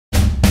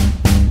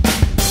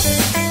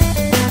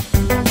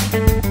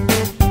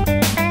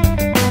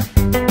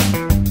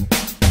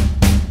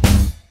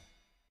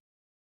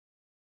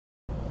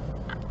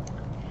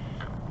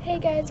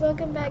guys,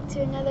 welcome back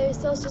to another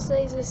Social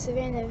Studies with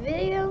Savannah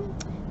video.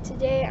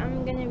 Today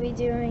I'm going to be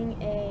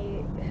doing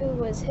a Who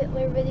Was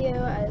Hitler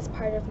video as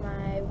part of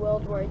my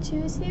World War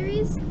II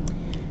series.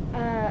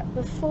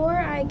 Before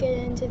I get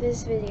into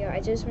this video, I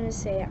just want to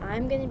say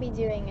I'm going to be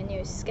doing a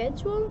new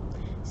schedule.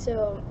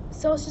 So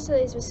Social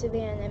Studies with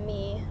Savannah and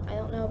me, I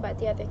don't know about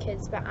the other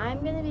kids, but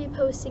I'm going to be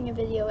posting a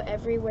video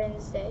every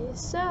Wednesday.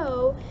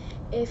 So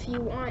if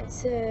you want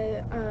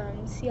to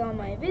see all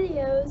my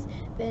videos,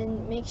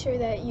 then make sure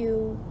that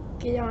you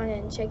get on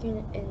and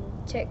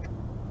check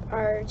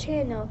our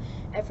channel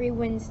every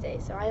Wednesday.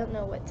 So I don't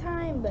know what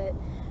time, but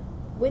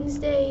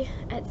Wednesday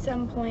at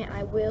some point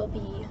I will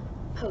be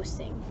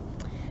posting.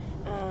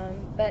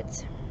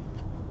 But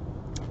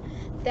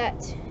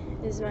that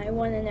is my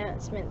one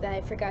announcement that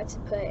I forgot to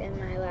put in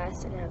my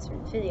last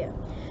announcement video.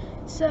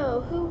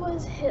 So, who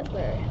was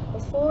Hitler?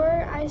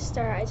 Before I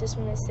start, I just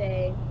want to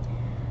say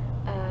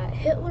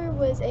Hitler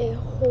was a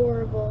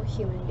horrible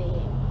human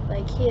being.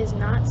 Like, he is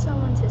not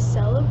someone to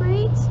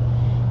celebrate.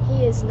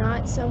 He is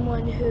not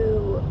someone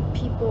who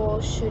people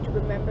should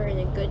remember in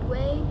a good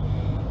way.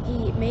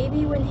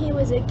 Maybe when he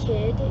was a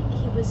kid,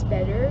 he was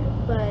better,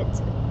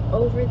 but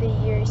over the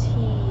years,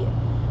 he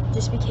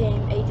just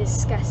became a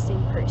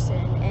disgusting person.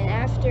 And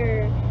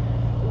after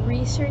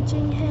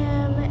researching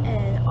him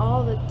and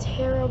all the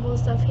terrible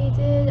stuff he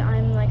did,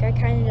 I'm like, I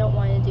kind of don't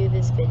want to do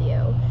this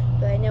video.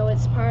 But I know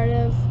it's part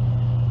of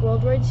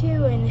World War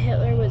II, and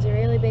Hitler was a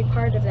really big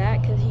part of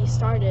that because he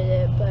started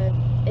it, but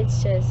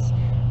it's just,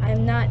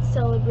 I'm not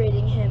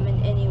celebrating him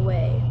in any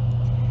way.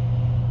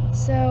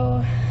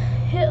 So,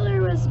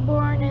 Hitler was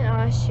born in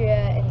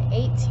Austria in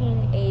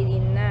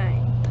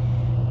 1889.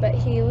 But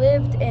he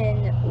lived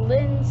in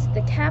Linz,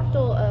 the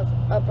capital of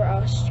Upper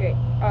Austria.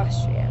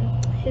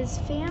 His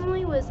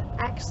family was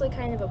actually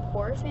kind of a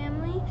poor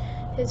family.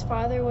 His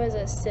father was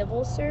a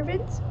civil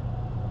servant.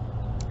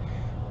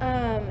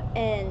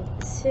 And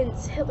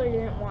since Hitler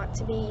didn't want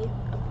to be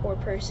a poor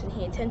person,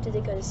 he attempted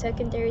to go to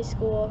secondary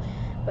school,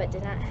 but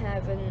did not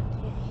have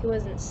he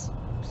wasn't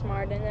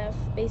smart enough,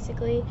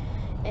 basically,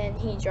 and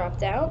he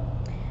dropped out.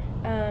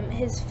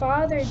 His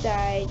father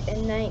died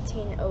in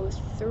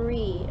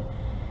 1903.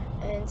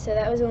 And so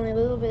that was only a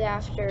little bit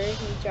after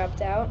he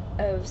dropped out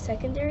of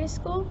secondary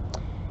school.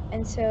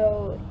 And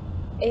so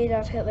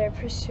Adolf Hitler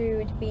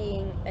pursued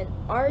being an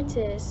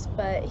artist,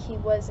 but he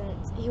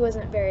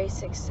wasn't very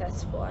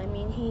successful. I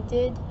mean, he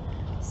did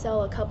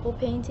sell a couple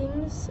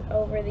paintings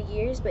over the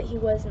years, but he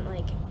wasn't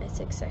like a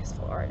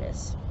successful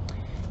artist.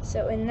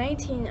 So in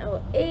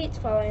 1908,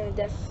 following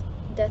the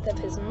death of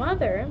his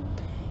mother,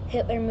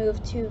 Hitler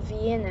moved to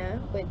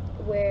Vienna,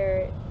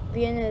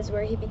 Vienna is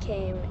where he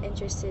became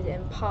interested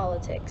in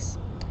politics.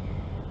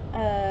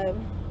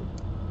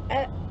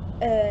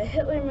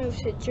 Hitler moved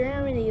to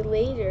Germany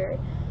later.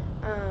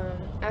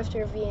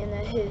 After Vienna,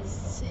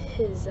 his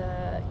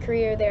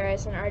career there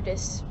as an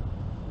artist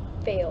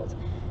failed.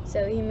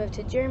 So he moved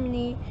to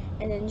Germany,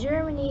 and in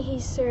Germany he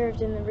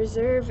served in the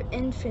Reserve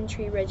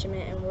Infantry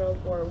Regiment in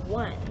World War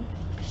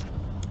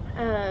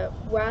I.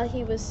 While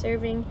he was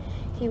serving,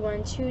 he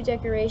won 2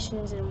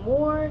 decorations in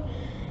war,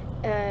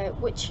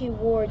 which he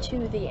wore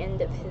to the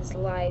end of his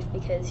life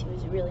because he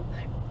was really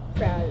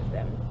proud of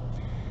them.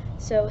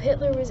 So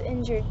Hitler was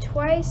injured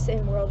twice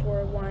in World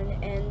War I,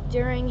 and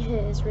during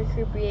his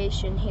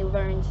recuperation he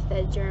learned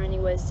that Germany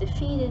was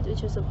defeated,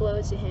 which was a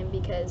blow to him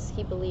because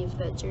he believed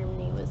that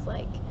Germany was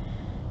like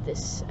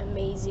this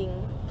amazing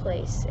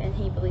place and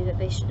he believed that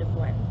they should have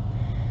won.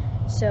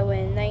 So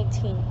in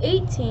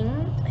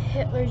 1918,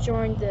 Hitler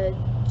joined the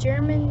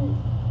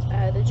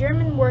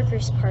German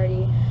Workers'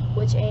 Party,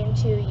 which aimed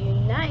to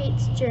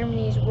unite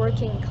Germany's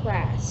working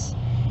class.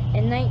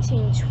 In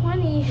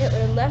 1920,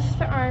 Hitler left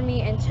the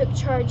army and took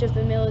charge of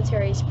the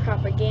military's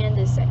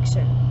propaganda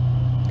section.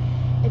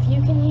 If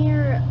you can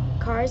hear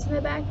cars in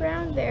the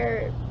background,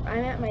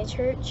 I'm at my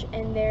church,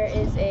 and there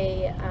is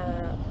a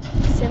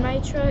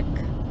semi-truck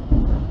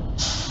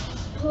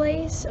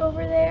place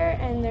over there,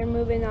 and they're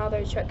moving all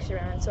their trucks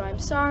around. So I'm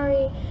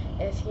sorry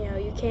if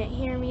you can't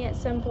hear me at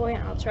some point.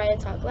 I'll try to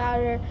talk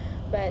louder,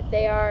 but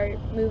they are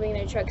moving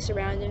their trucks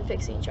around and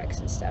fixing trucks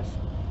and stuff.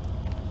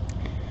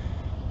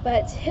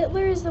 But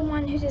Hitler is the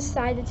one who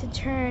decided to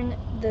turn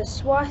the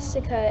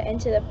swastika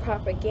into the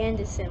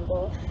propaganda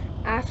symbol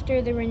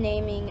after the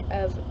renaming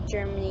of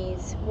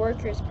Germany's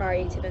Workers'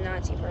 Party to the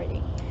Nazi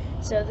Party.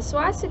 So the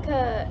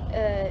swastika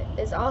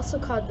is also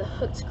called the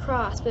hooked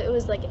cross, but it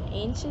was like an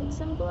ancient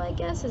symbol, I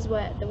guess, is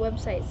what the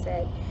website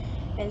said.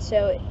 And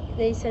so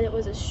they said it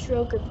was a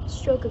stroke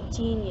of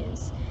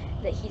genius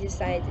that he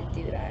decided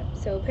to do that.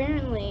 So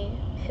apparently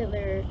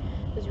Hitler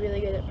was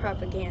really good at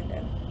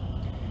propaganda.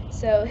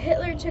 So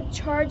Hitler took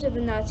charge of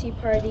the Nazi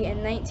Party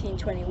in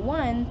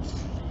 1921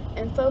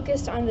 and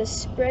focused on the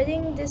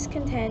spreading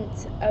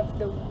discontent of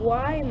the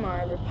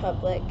Weimar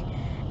Republic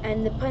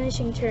and the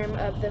punishing term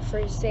of the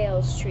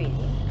Versailles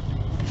Treaty.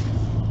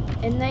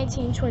 In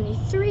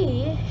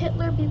 1923,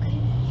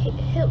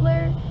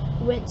 Hitler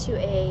went to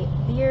a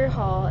beer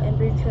hall and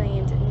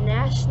proclaimed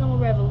national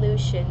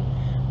revolution,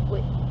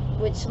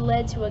 which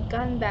led to a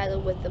gun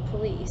battle with the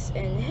police.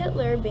 And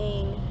Hitler,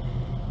 being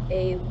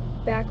a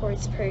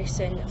backwards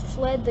person,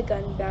 fled the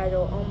gun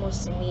battle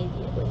almost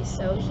immediately.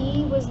 So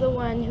he was the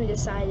one who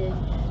decided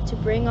to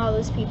bring all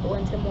those people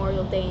into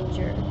mortal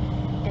danger,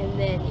 and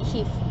then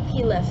he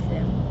left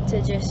them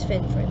to just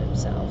fend for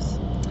themselves.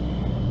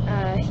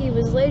 He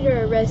was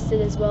later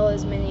arrested, as well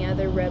as many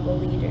other rebel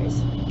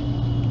leaders.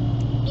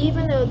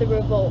 Even though the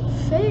revolt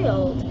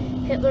failed,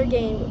 Hitler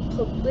gained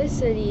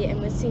publicity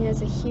and was seen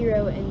as a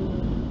hero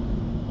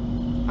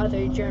in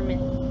other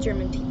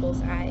German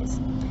people's eyes.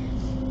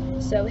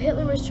 So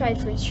Hitler was tried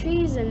for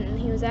treason, and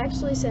he was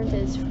actually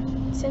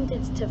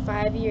sentenced to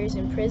 5 years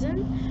in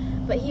prison,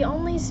 but he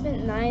only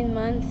spent 9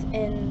 months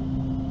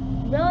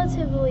in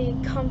relatively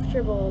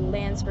comfortable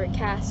Landsberg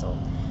Castle.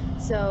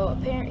 So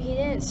apparently he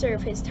didn't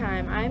serve his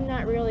time. I'm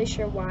not really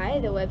sure why.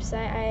 The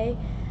website I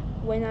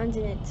went on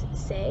didn't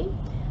say,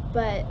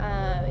 but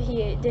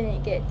he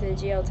didn't get the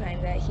jail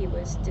time that he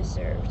was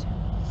deserved.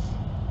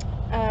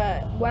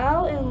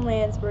 While in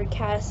Landsberg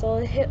Castle,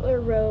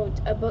 Hitler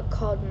wrote a book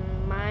called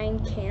Mein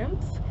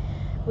Kampf,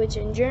 which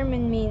in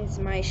German means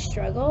My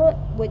Struggle,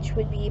 which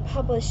would be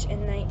published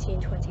in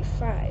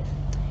 1925.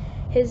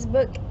 His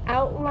book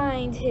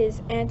outlined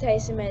his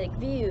anti-Semitic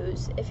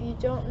views. If you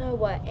don't know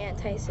what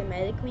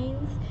anti-Semitic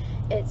means,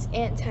 it's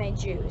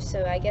anti-Jew.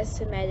 So I guess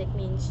Semitic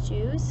means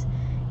Jews,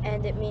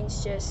 and it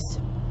means just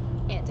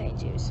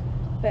anti-Jews.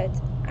 But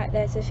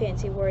that's a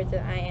fancy word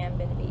that I am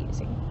going to be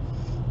using.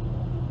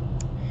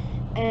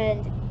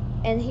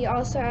 And he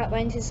also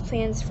outlined his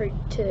plans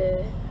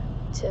to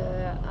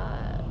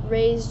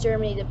raise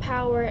Germany to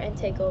power and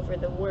take over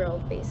the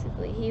world,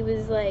 basically. He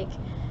was like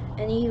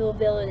an evil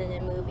villain in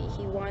a movie.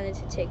 He wanted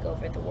to take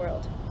over the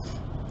world.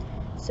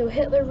 So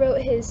Hitler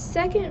wrote his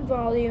second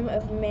volume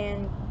of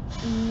Mein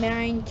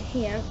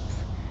Kampf,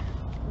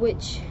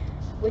 which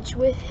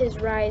with his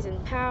rise in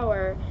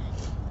power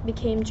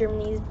became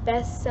Germany's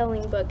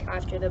best-selling book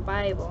after the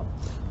Bible.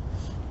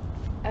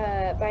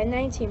 By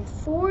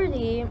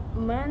 1940,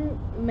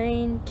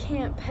 Mein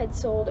Kampf had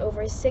sold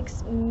over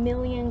 6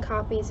 million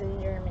copies in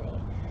Germany.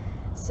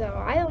 So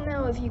I don't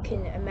know if you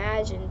can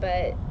imagine,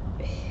 but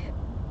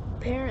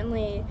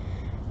apparently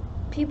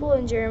people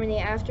in Germany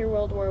after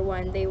World War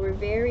I, they were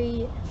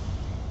very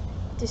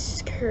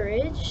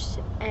discouraged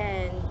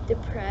and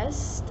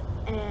depressed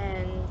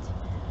and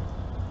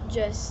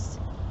just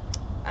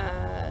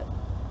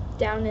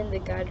down in the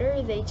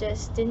gutter.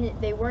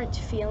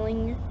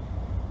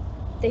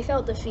 They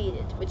felt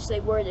defeated, which they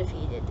were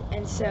defeated.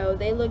 And so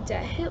they looked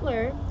at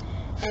Hitler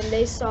and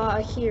they saw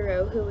a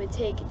hero who would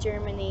take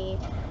Germany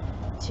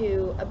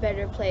to a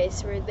better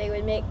place, where they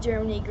would make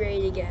Germany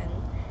great again.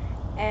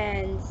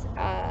 And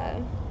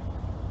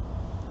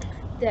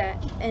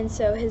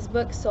so his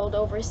book sold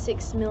over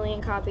 6 million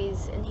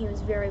copies, and he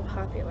was very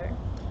popular.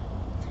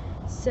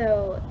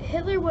 So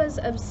Hitler was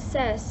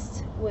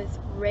obsessed with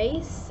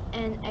race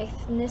and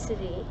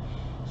ethnicity.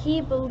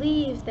 He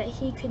believed that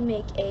he could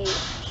make a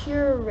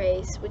pure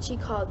race, which he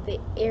called the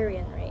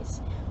Aryan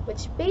race,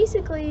 which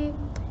basically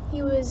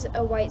he was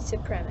a white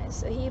supremacist.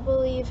 So he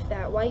believed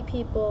that white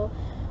people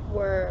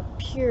were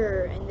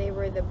pure, and they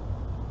were the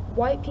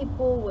white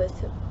people with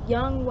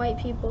young white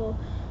people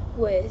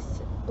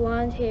with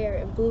blonde hair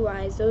and blue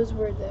eyes. Those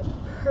were the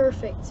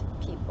perfect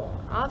people.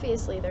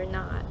 Obviously they're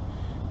not,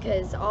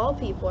 because all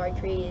people are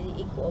created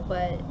equal,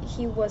 but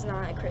he was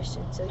not a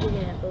Christian, so he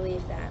didn't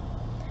believe that.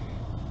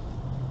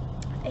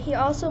 He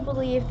also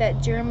believed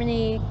that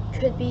Germany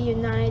could be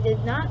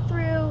united not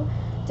through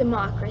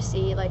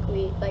democracy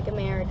like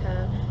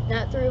America,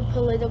 not through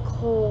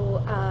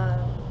political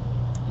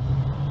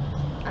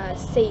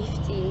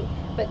safety,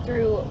 but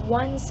through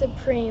one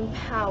supreme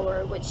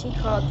power, which he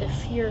called the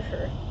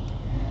Führer.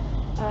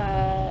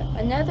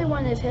 Another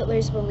one of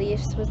Hitler's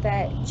beliefs was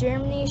that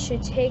Germany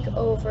should take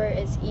over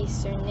its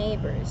eastern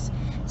neighbors.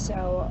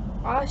 So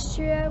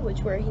Austria,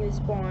 where he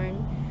was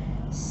born,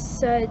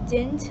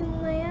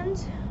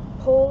 Sudetenland,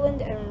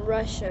 Poland, and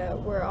Russia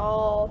were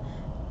all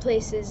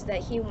places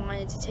that he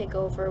wanted to take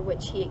over,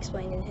 which he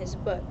explained in his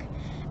book.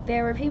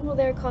 There were people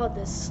there called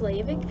the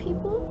Slavic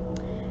people,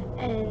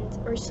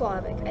 or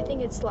Slavic, I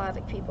think it's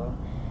Slavic people,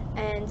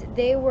 and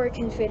they were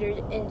considered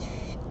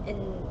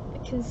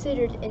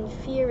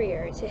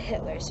inferior to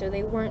Hitler, so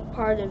they weren't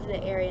part of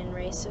the Aryan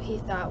race. So he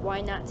thought,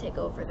 why not take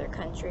over their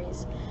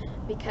countries,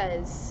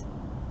 because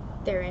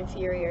they're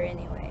inferior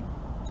anyway.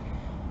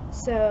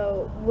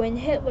 So when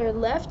Hitler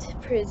left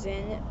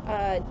prison,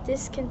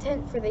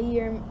 discontent for the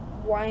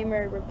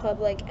Weimar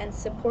Republic and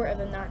support of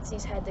the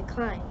Nazis had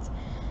declined.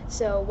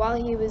 So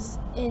while he was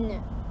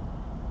in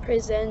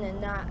prison and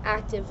not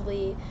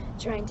actively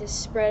trying to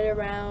spread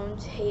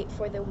around hate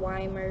for the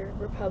Weimar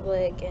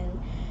Republic and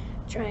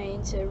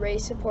trying to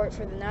raise support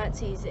for the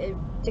Nazis, it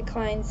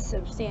declined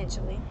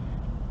substantially.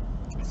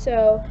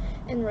 So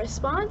in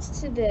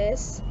response to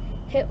this,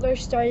 Hitler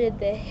started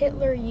the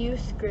Hitler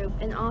Youth Group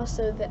and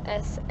also the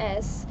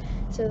SS.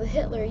 So the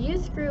Hitler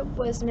Youth Group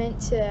was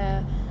meant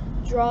to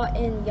draw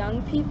in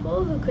young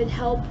people who could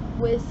help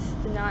with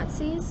the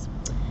Nazis.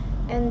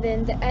 And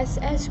then the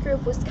SS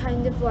group was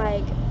kind of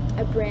like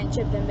a branch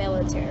of the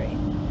military.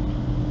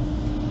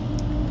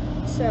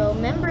 So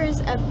members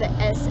of the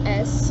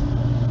SS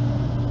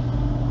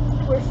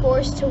were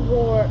forced to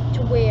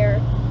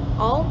wear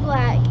all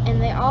black,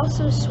 and they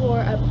also swore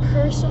a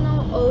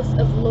personal oath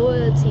of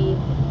loyalty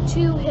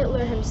to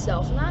Hitler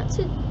himself, not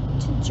to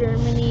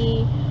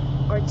Germany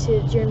or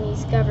to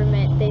Germany's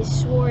government. They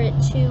swore it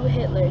to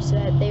Hitler so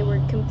that they were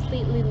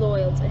completely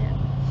loyal to him.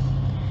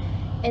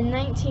 In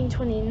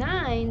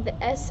 1929, the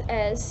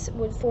SS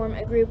would form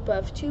a group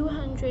of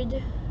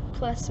 200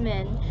 plus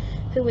men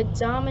who would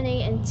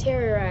dominate and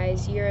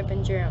terrorize Europe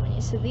and Germany.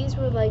 So these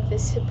were like the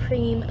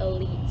supreme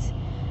elite,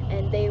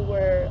 and they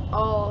were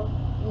all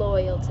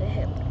loyal to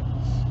Hitler.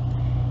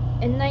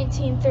 In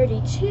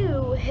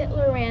 1932,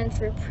 Hitler ran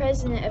for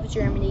president of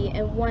Germany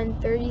and won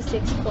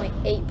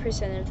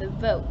 36.8% of the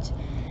vote.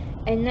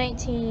 In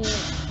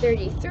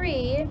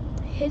 1933,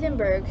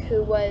 Hindenburg,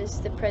 who was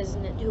the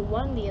president who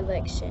won the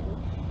election,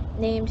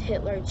 named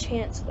Hitler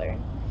Chancellor.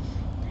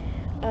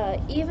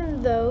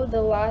 Even though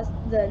the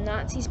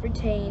Nazis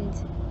obtained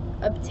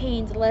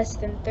less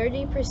than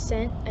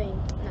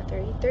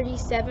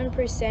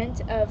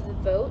 37% of the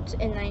vote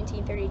in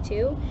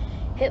 1932,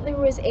 Hitler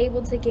was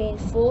able to gain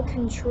full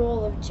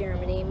control of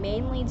Germany,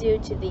 mainly due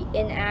to the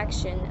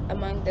inaction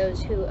among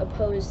those who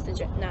opposed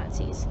the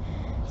Nazis.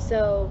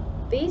 So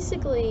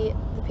basically,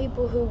 the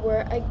people who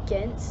were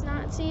against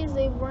Nazis,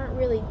 they weren't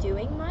really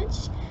doing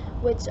much,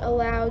 which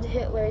allowed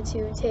Hitler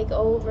to take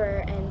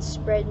over and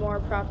spread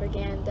more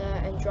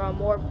propaganda and draw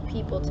more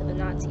people to the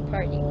Nazi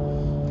party.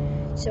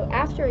 So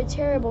after a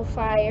terrible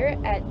fire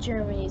at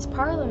Germany's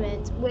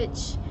parliament,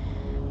 which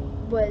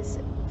was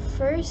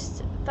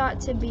first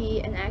thought to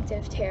be an act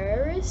of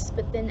terrorists,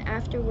 but then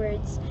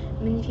afterwards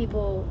many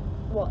people,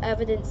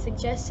 evidence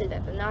suggested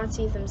that the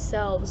Nazis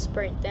themselves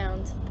burnt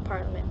down the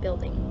parliament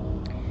building.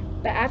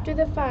 But after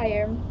the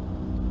fire,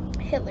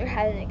 Hitler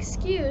had an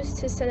excuse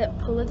to set up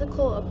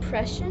political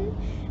oppression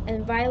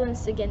and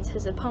violence against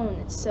his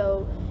opponents.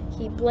 So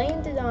he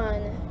blamed it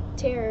on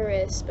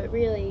terrorists, but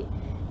really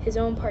his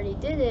own party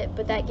did it,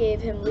 but that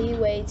gave him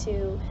leeway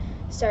to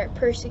start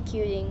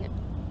persecuting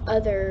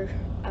other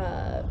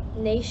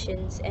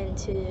nations and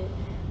to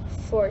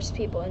force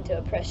people into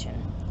oppression.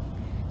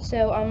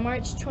 So on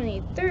March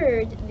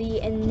 23rd, the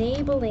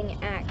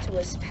Enabling Act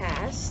was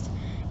passed,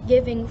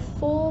 giving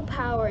full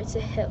power to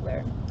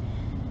Hitler.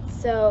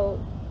 So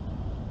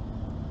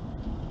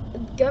the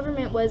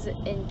government was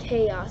in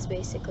chaos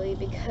basically,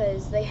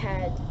 because they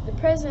had the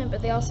president,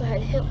 but they also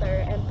had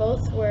Hitler, and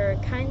both were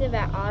kind of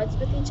at odds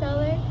with each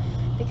other,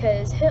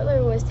 because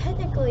Hitler was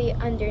technically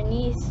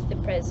underneath the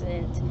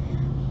president,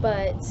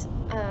 but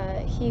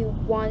he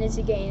wanted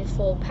to gain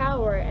full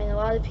power, and a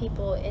lot of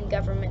people in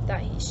government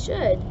thought he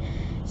should.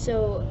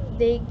 So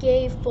they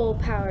gave full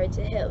power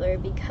to Hitler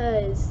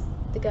because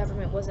the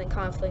government was in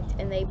conflict,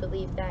 and they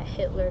believed that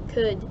Hitler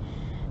could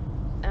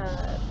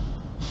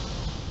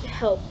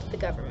help the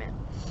government.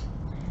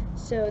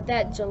 So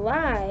that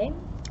July,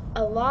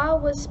 a law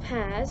was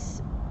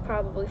passed,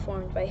 probably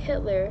formed by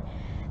Hitler,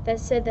 that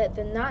said that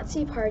the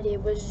Nazi Party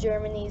was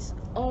Germany's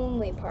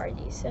only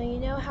party. So you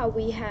know how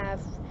we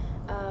have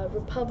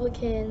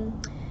Republican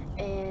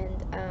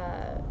and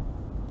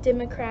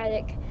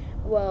Democratic?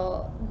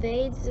 Well,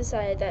 they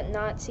decided that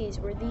Nazis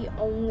were the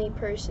only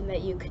person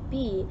that you could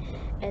be,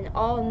 and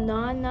all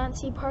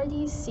non-Nazi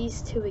parties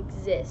ceased to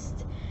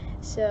exist.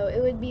 So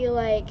it would be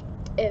like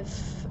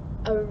if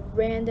a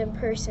random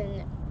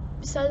person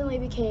suddenly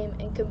became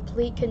in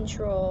complete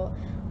control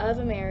of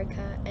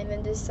America and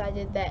then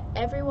decided that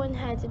everyone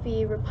had to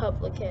be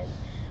Republican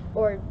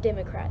or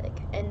Democratic,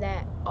 and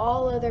that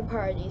all other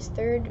parties,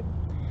 third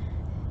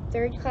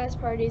class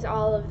parties,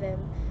 all of them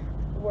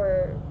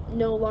were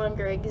no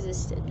longer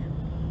existed.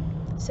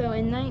 So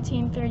in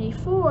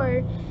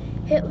 1934,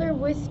 Hitler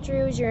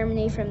withdrew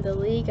Germany from the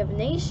League of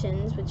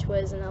Nations, which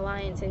was an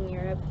alliance in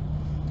Europe,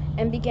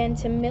 and began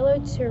to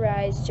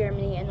militarize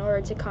Germany in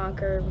order to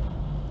conquer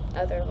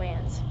other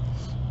lands.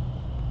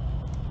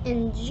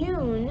 In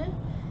June,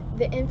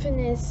 the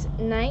infamous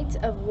Night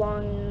of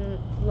Long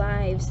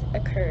Lives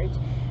occurred,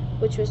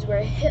 which was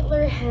where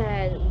Hitler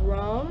had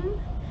Röhm,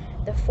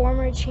 the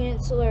former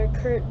Chancellor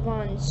Kurt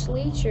von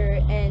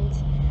Schleicher, and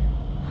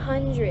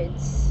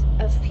hundreds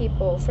of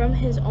people from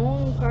his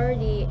own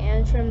party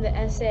and from the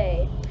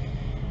SA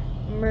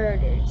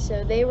murdered.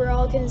 So they were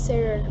all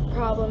considered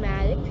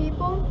problematic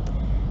people,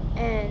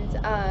 and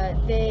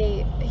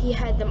he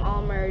had them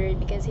all murdered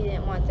because he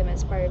didn't want them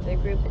as part of the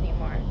group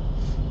anymore.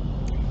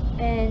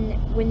 And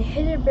when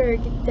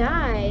Hindenburg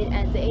died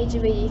at the age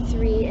of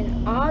 83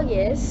 in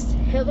August,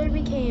 Hitler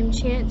became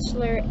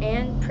Chancellor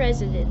and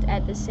President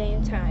at the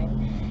same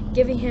time,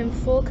 giving him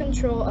full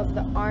control of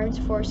the armed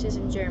forces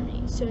in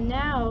Germany. So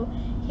now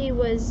he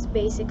was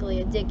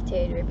basically a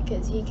dictator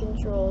because he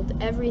controlled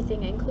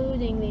everything,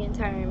 including the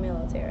entire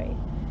military.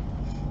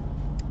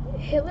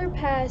 Hitler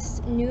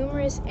passed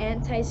numerous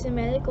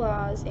anti-Semitic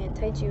laws,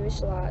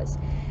 anti-Jewish laws,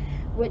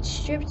 which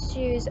stripped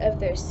Jews of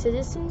their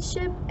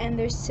citizenship and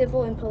their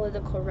civil and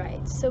political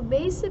rights. So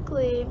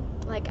basically,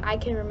 like I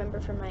can remember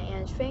from my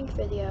Anne Frank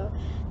video,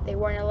 they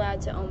weren't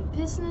allowed to own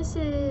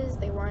businesses,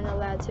 they weren't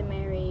allowed to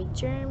marry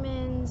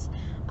Germans,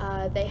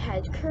 they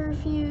had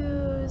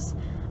curfews,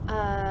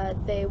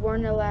 they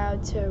weren't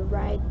allowed to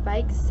ride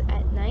bikes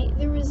at night.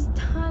 There was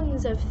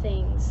tons of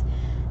things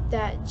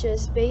that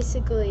just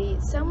basically,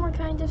 some were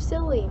kind of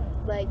silly,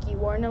 like you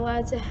weren't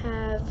allowed to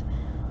have,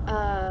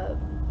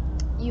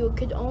 you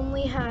could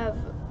only have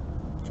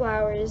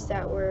flowers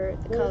that were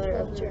the color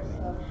of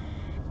German.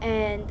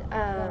 And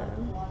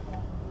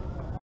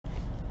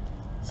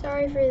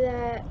sorry for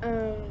that.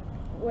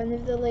 One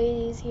of the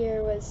ladies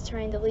here was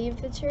trying to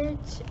leave the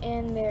church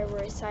and there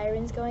were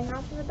sirens going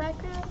off in the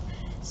background.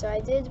 So I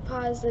did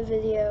pause the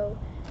video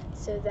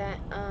so that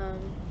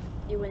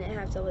you wouldn't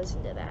have to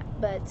listen to that.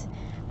 But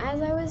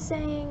as I was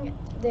saying,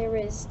 there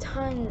was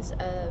tons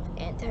of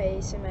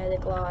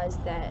anti-Semitic laws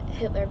that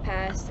Hitler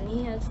passed, and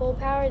he had full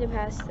power to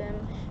pass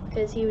them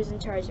because he was in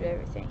charge of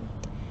everything.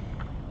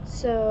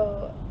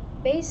 So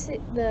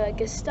the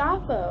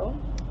Gestapo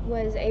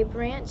was a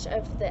branch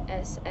of the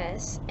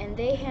SS, and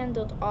they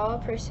handled all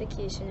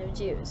persecution of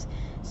Jews.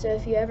 So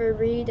if you ever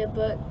read a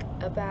book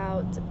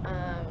about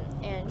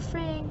Anne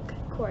Frank,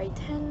 Corrie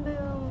ten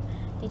Boom,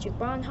 Dietrich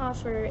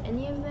Bonhoeffer,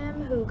 any of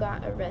them who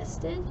got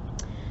arrested,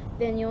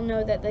 then you'll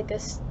know that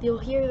you'll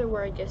hear the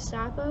word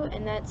Gestapo,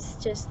 and that's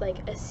just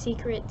like a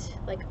secret,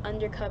 like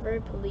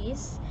undercover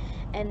police,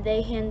 and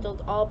they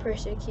handled all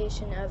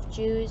persecution of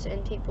Jews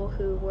and people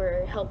who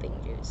were helping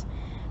Jews.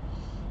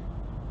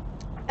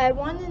 I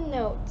want to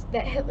note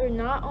that Hitler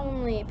not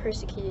only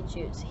persecuted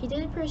Jews, he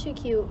did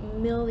persecute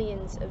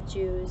millions of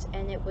Jews,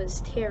 and it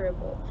was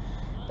terrible.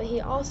 But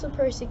he also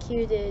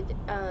persecuted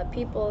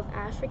people of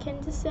African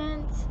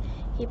descent.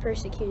 He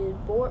persecuted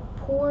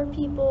poor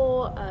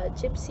people,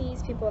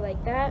 gypsies, people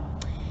like that.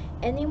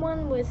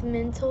 Anyone with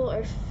mental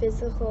or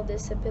physical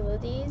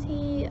disabilities,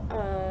 he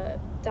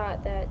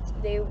thought that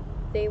they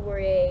were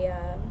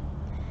a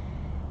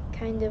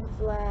kind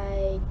of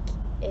like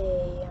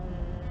a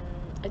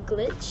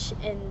glitch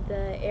in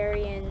the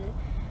Aryan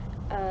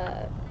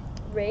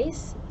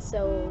race,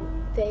 so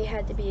they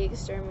had to be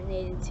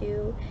exterminated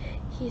too.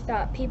 He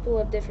thought people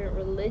of different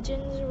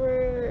religions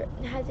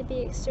had to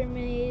be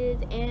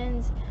exterminated,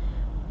 and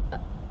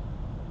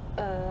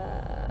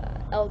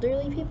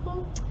elderly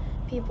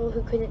people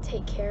who couldn't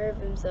take care of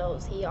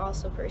themselves, he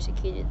also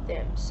persecuted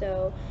them.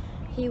 So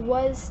he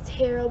was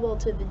terrible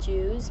to the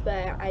Jews,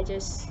 but I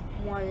just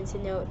wanted to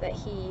note that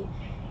he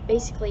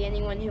basically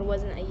anyone who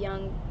wasn't a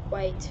young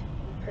white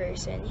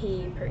person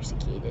he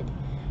persecuted.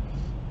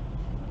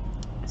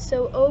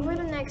 So over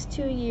the next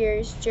 2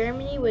 years,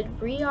 Germany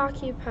would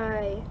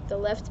reoccupy the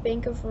left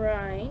bank of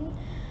Rhine.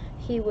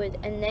 He would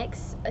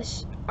annex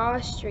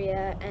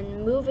Austria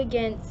and move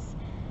against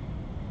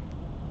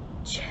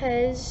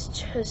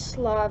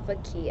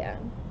Czechoslovakia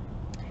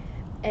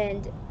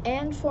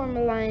and form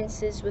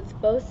alliances with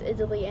both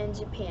Italy and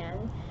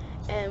Japan.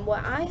 And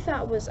what I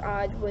thought was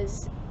odd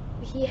was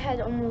he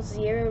had almost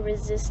zero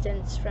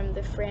resistance from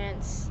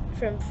France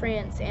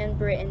and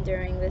Britain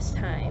during this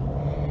time.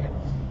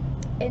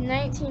 In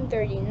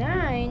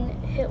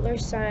 1939, Hitler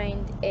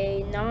signed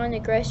a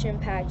non-aggression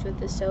pact with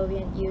the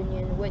Soviet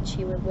Union, which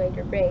he would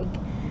later break.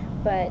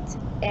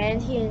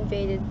 And he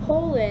invaded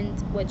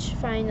Poland, which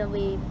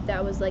finally,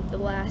 that was like the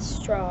last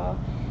straw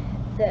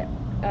that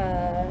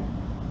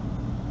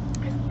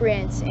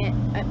Britain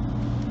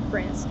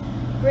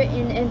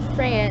and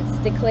France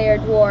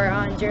declared war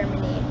on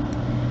Germany.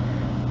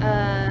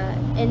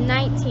 In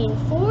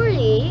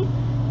 1940,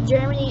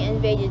 Germany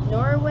invaded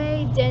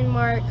Norway,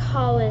 Denmark,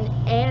 Holland,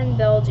 and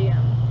Belgium.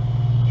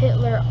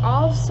 Hitler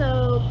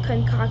also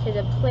concocted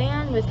a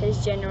plan with his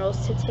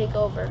generals to take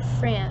over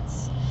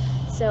France.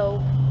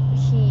 So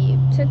he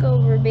took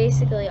over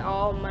basically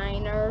all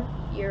minor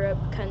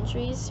Europe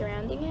countries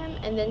surrounding him,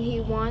 and then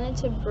he wanted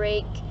to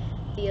break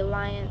the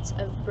alliance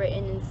of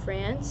Britain and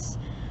France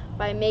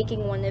by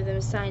making one of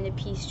them sign a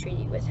peace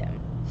treaty with him.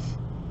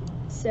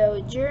 So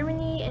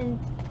Germany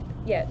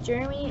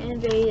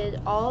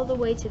invaded all the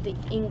way to the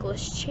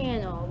English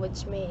Channel,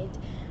 which made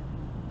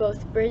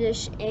both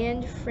British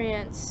and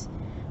France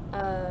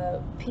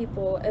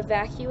people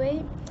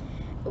evacuate,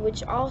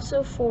 which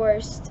also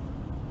forced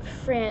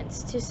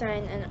France to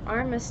sign an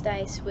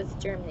armistice with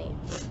Germany.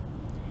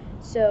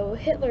 So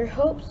Hitler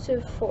hoped to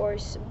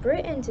force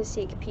Britain to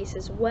seek peace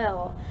as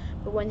well,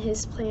 but when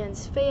his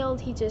plans failed,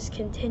 he just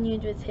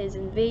continued with his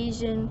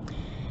invasion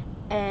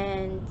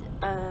and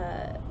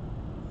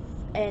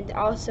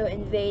also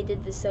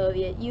invaded the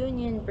Soviet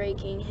Union,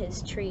 breaking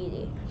his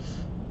treaty.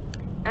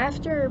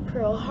 After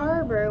Pearl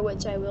Harbor,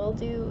 which I will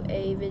do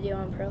a video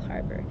on Pearl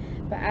Harbor,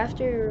 but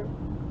after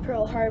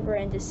Pearl Harbor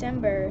in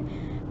December,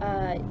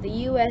 the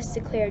U.S.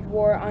 declared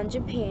war on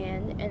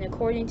Japan, and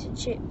according to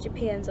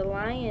Japan's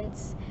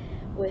alliance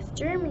with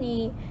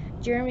Germany,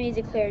 Germany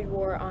declared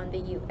war on the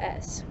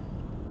U.S.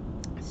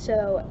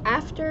 So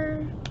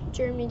after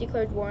Germany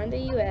declared war on the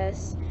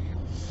U.S.,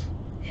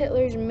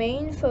 Hitler's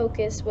main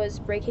focus was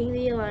breaking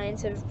the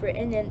alliance of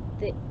Britain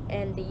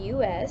and the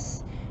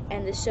U.S.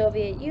 and the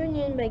Soviet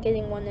Union by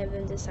getting one of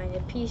them to sign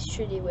a peace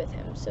treaty with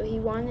him. So he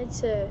wanted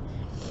to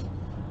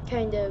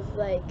kind of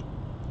like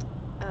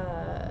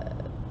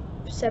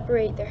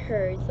separate the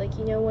herds. Like,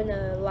 you know, when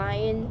a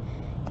lion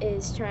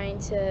is trying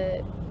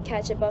to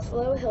catch a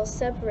buffalo, he'll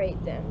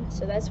separate them.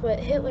 So that's what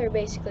Hitler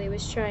basically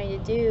was trying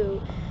to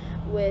do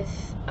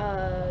with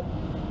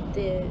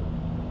the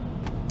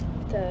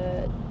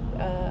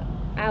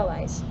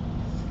Allies.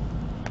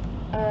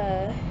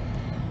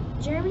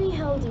 Germany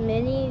held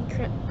many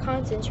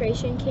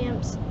concentration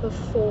camps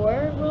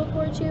before World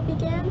War II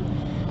began,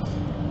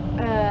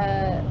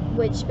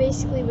 which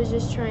basically was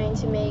just trying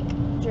to make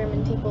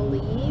German people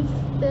leave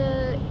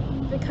the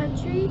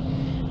country.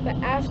 But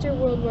after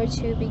World War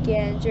II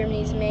began,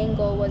 Germany's main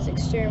goal was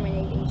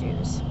exterminating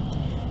Jews.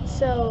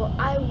 So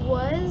I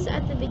was,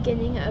 at the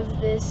beginning of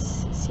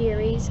this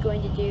series,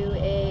 going to do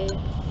a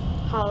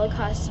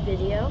Holocaust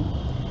video,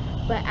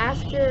 but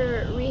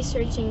after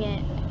researching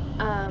it,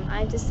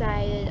 I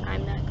decided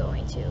I'm not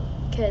going to,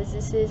 because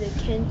this is a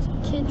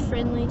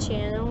kid-friendly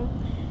channel,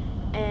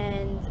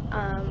 and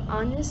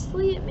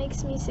honestly, it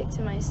makes me sick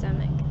to my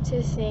stomach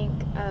to think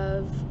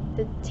of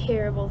the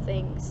terrible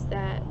things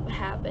that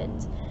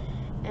happened.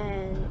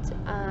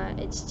 And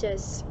it's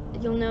just,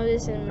 you'll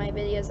notice in my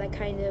videos I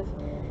kind of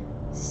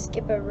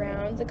skip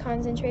around the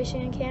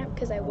concentration camp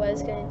because I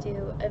was going to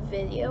do a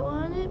video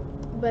on it,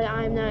 but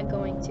I'm not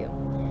going to.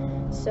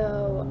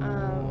 So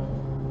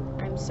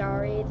I'm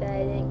sorry that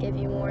I didn't give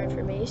you more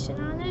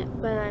information on it,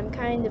 but I'm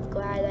kind of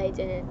glad I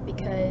didn't,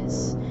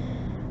 because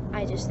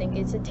I just think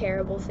it's a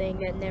terrible thing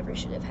that never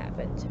should have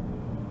happened.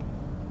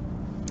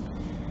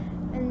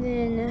 And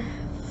then,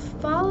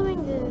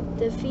 following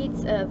the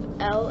defeats of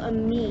El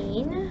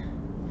Amin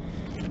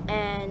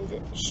and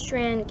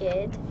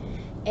Strangid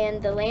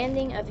and the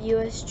landing of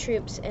U.S.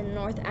 troops in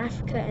North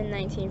Africa in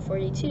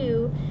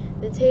 1942,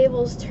 the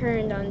tables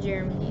turned on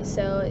Germany.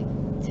 So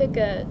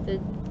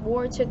the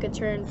war took a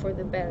turn for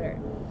the better.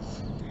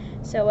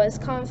 So as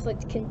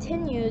conflict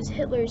continues,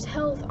 Hitler's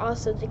health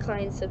also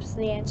declined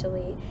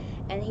substantially,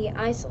 and he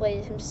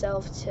isolated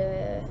himself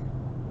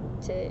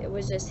it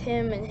was just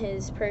him and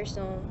his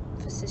personal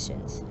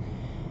physicians.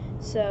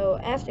 So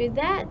after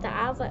that,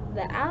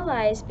 the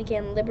Allies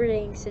began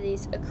liberating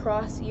cities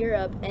across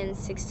Europe and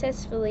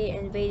successfully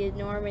invaded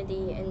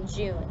Normandy in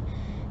June.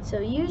 So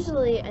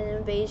usually an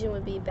invasion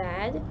would be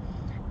bad,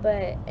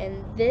 but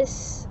in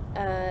this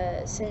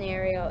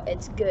scenario,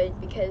 it's good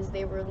because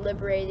they were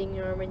liberating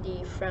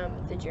Normandy from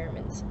the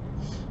Germans.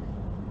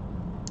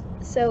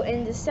 So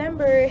in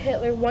December,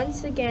 Hitler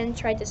once again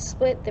tried to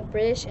split the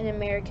British and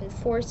American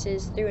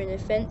forces through an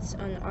offense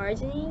on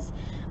Ardennes,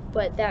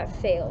 but that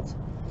failed.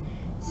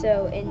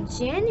 So in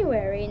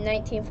January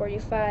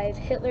 1945,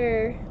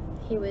 Hitler,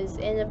 he was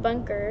in a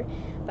bunker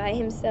by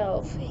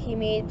himself. He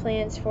made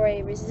plans for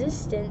a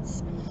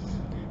resistance,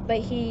 but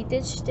he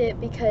ditched it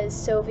because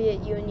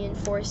Soviet Union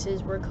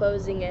forces were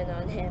closing in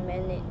on him,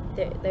 and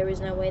there was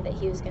no way that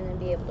he was going to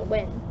be able to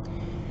win.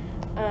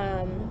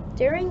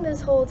 During this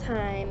whole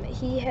time,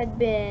 he had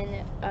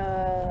been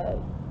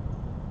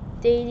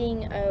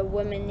dating a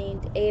woman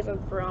named Eva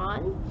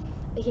Braun,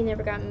 but he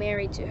never got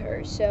married to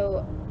her.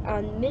 So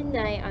on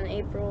midnight on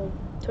April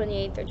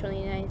 28th or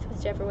 29th,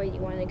 whichever way you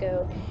want to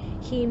go,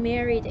 he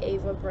married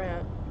Eva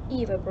Braun,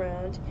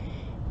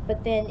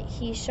 but then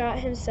he shot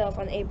himself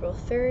on April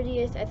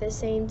 30th at the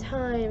same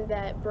time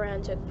that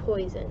Braun took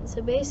poison.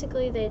 So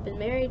basically, they had been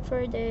married for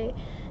a day,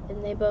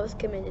 and they both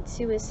committed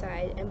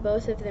suicide, and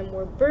both of them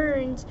were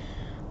burned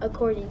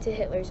according to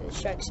Hitler's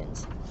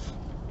instructions.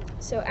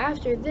 So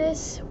after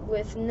this,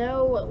 with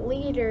no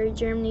leader,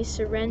 Germany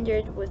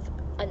surrendered with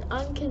an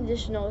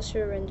unconditional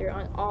surrender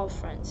on all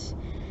fronts.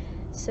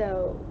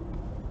 So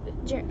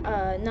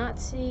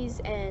Nazis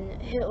and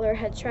Hitler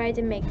had tried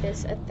to make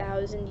this a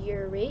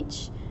 1,000-year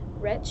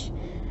retch,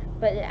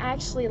 but it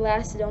actually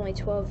lasted only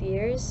 12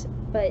 years.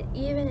 But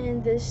even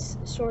in this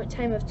short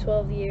time of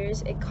 12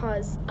 years, it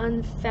caused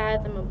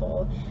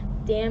unfathomable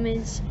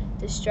damage,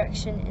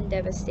 destruction, and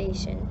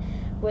devastation,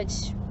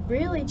 which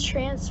really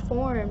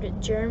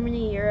transformed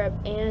Germany, Europe,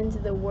 and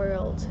the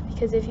world.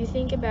 Because if you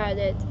think about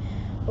it,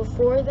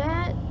 before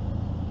that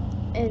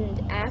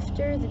and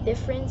after, the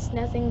difference,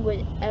 nothing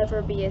would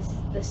ever be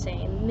the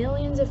same.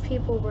 Millions of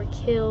people were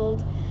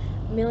killed,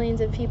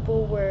 millions of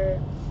people were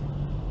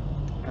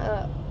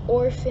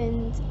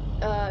orphaned,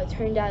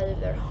 turned out of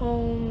their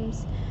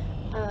homes,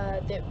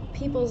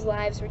 people's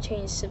lives were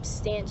changed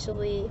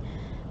substantially,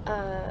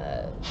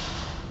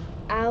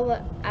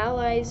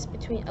 alliances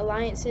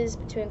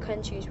between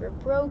countries were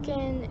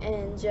broken,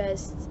 and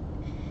just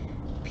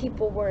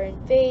people were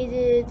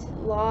invaded,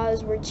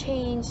 laws were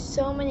changed.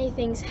 So many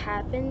things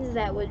happened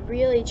that would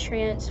really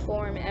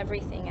transform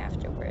everything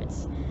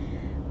afterwards.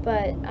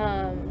 But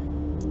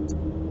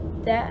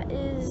that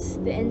is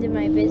the end of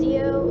my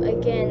video.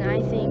 Again,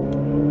 I think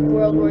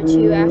World War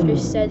II, after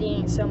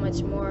studying so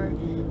much more,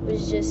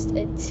 was just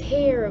a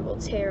terrible,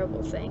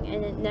 terrible thing,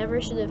 and it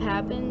never should have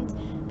happened.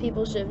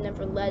 People should have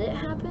never let it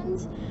happen.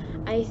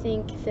 I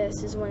think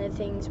this is one of the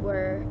things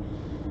where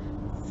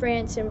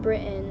France and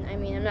Britain, I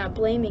mean, I'm not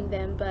blaming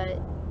them, but,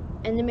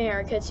 and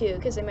America too,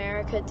 because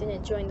America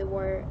didn't join the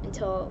war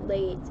until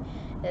late,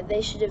 that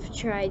they should have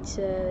tried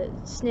to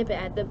snip it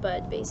at the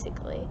bud,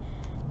 basically.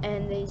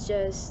 And it's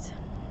just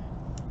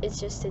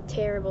a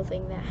terrible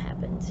thing that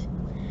happened.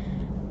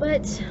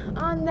 But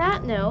on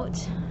that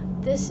note,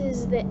 this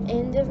is the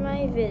end of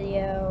my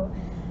video.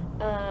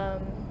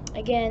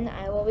 Again,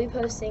 I will be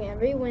posting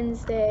every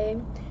Wednesday.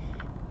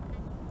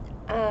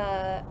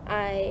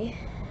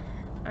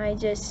 I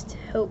just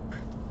hope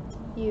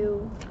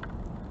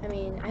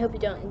I hope you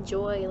don't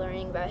enjoy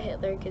learning about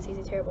Hitler because he's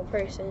a terrible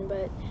person,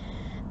 but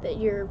that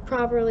you're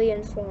properly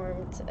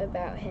informed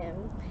about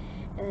him.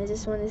 And I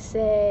just want to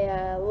say,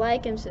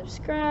 like and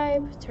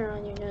subscribe, turn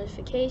on your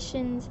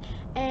notifications,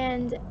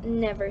 and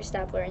never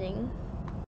stop learning.